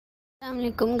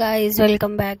अस्सलामुअलैकुम guys,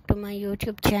 welcome back to my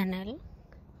YouTube channel.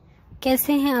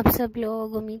 कैसे हैं आप सब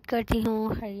लोग? उम्मीद करती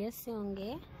हूँ खैरियत से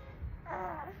होंगे।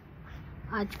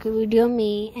 आज के वीडियो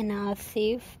में एना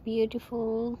Asif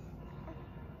beautiful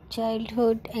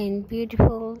childhood and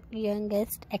beautiful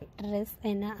youngest actress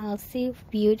Anna Asif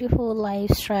beautiful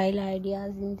lifestyle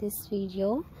ideas in this video.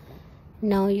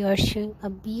 Now you are showing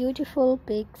a beautiful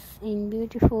pics in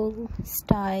beautiful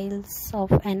styles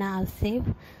of Aina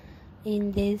Asif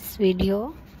in this video.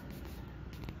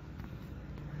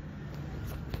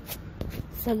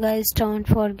 So guys,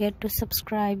 don't forget to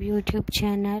subscribe YouTube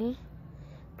channel,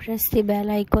 press the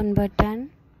bell icon button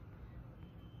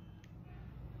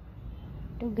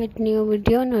to get new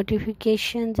video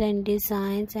notifications and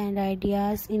designs and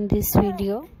ideas in this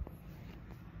video.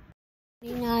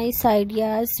 Very nice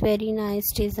ideas, very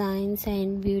nice designs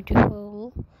and beautiful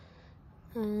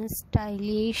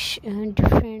stylish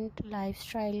different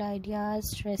lifestyle ideas,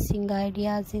 dressing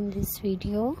ideas in this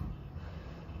video.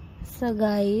 So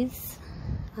guys,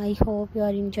 I hope you are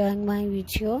enjoying my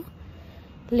video.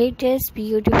 Latest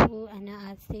beautiful Aina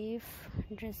Asif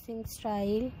dressing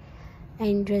style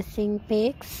and dressing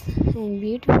pics and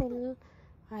beautiful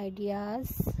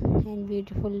ideas and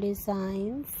beautiful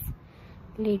designs,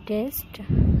 latest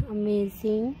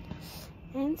amazing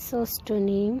and so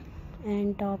stunning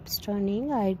and top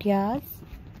stunning ideas.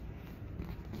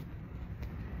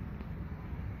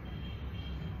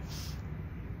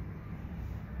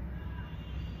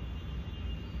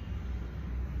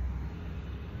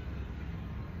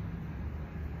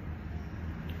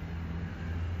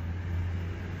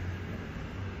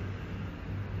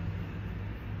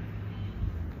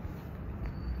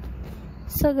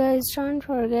 So guys, don't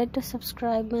forget to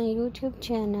subscribe my YouTube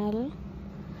channel,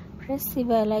 press the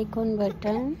bell icon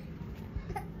button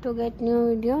to get new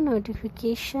video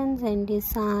notifications and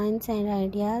designs and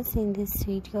ideas in this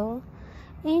video.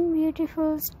 In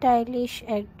beautiful stylish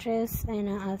actress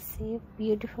Aina Asif,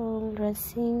 beautiful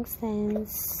dressing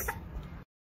sense,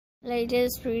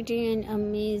 latest pretty and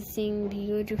amazing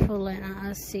beautiful Aina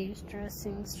Asif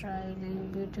dressing style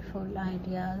and beautiful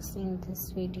ideas in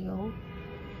this video.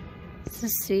 So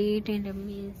sweet and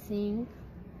amazing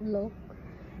look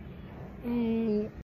and